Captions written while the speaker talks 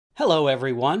Hello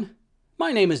everyone,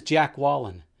 my name is Jack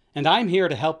Wallen, and I'm here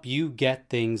to help you get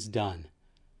things done.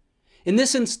 In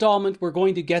this installment, we're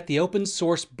going to get the open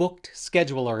source booked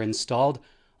scheduler installed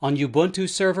on Ubuntu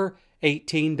Server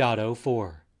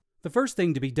 18.04. The first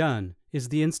thing to be done is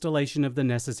the installation of the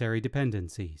necessary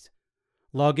dependencies.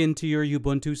 Log into your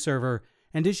Ubuntu server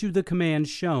and issue the command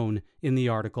shown in the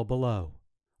article below.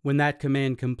 When that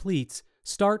command completes,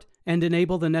 start and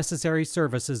enable the necessary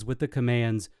services with the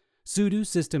commands sudo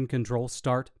systemctl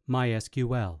start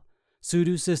mysql,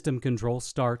 sudo systemctl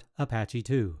start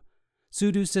apache2,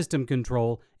 sudo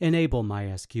systemctl enable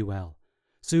mysql,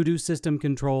 sudo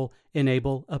systemctl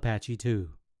enable apache2.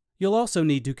 You'll also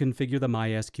need to configure the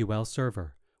MySQL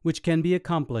server, which can be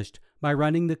accomplished by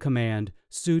running the command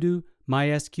sudo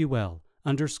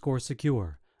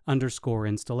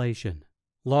mysql_secure_installation.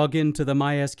 Log into the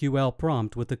MySQL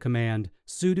prompt with the command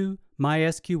sudo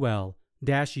mysql-u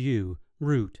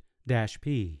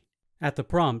root-p. At the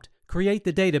prompt, create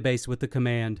the database with the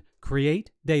command create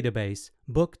database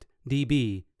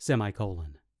bookeddb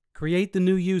semicolon. Create the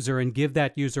new user and give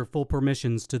that user full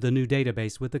permissions to the new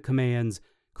database with the commands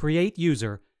create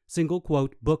user single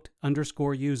quote booked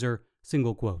underscore user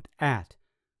single quote at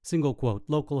single quote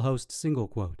localhost single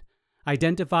quote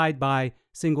identified by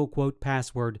single quote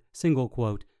password single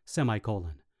quote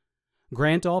semicolon.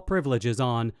 Grant all privileges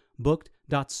on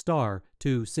booked.star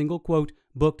to single quote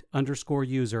booked underscore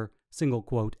user single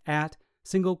quote at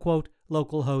single quote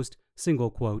localhost single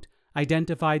quote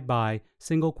identified by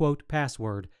single quote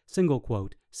password single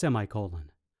quote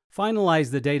semicolon.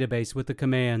 Finalize the database with the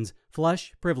commands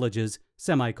flush privileges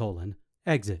semicolon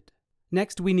exit.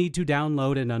 Next, we need to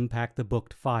download and unpack the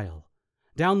booked file.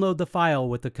 Download the file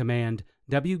with the command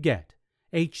wget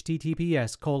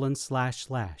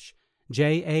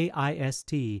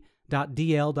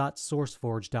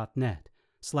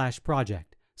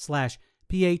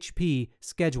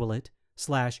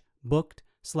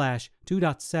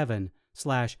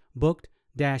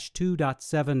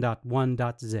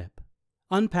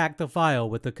Unpack the file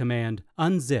with the command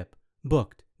unzip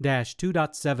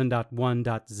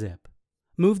booked-2.7.1.zip.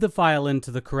 Move the file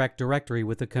into the correct directory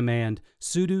with the command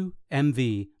sudo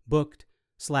mv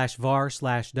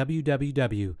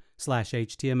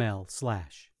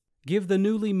booked/var/www/html/. Give the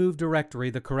newly moved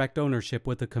directory the correct ownership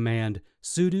with the command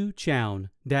sudo chown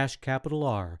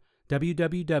 -R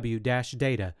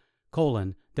www-data: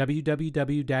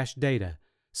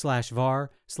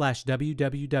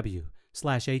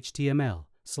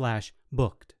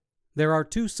 There are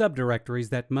two subdirectories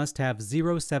that must have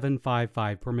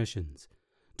 0755 permissions.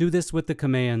 Do this with the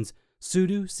commands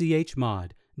sudo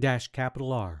chmod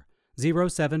 -R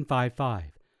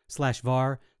 0755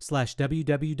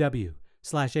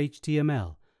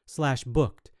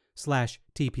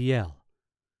 /var/www/html/booked/tpl,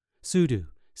 sudo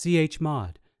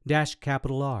chmod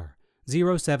 -R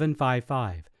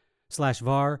 0755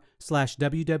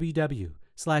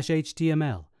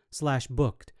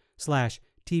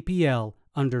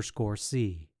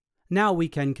 /var/www/html/booked/tpl_c. Now we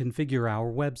can configure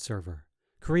our web server.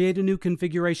 Create a new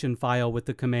configuration file with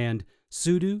the command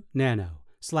sudo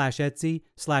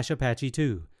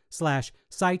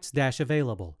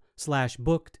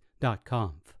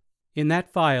nano/etsy/apache2/sites-available/booked.conf. In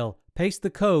that file, paste the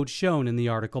code shown in the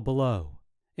article below.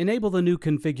 Enable the new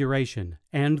configuration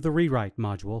and the rewrite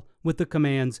module with the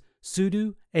commands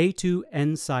sudo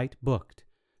a2nsite booked,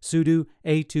 sudo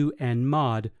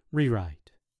a2nmod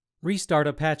rewrite. Restart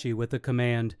Apache with the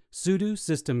command sudo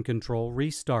systemctl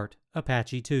restart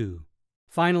apache2.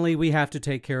 Finally, we have to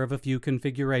take care of a few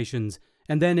configurations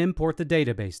and then import the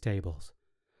database tables.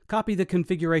 Copy the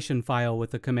configuration file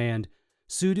with the command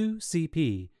sudo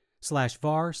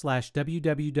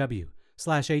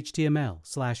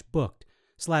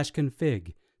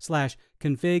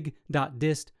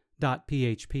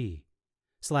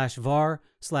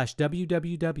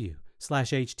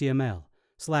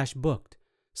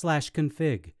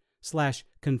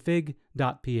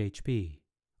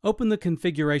Open the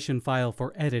configuration file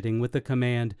for editing with the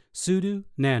command sudo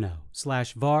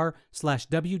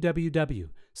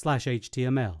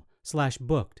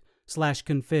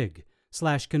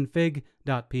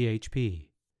nano/var/www/html/booked/config/config.php.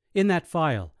 In that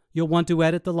file, you'll want to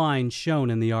edit the lines shown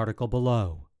in the article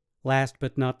below. Last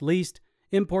but not least,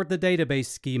 import the database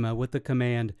schema with the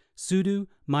command sudo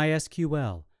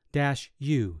mysql-u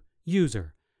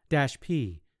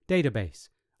user-p database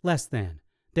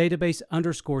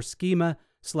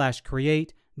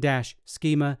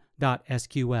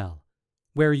 /database_schema/create-schema.sql,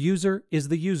 where user is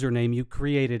the username you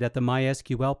created at the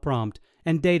MySQL prompt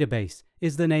and database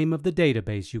is the name of the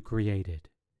database you created.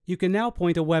 You can now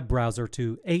point a web browser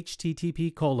to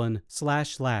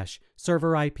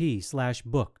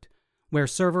http://serverip/booked, where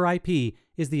server IP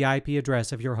is the IP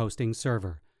address of your hosting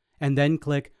server, and then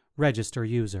click Register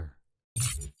User.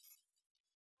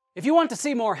 If you want to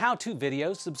see more how-to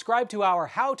videos, subscribe to our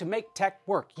How to Make Tech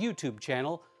Work YouTube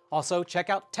channel. Also, check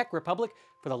out Tech Republic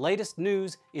for the latest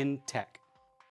news in tech.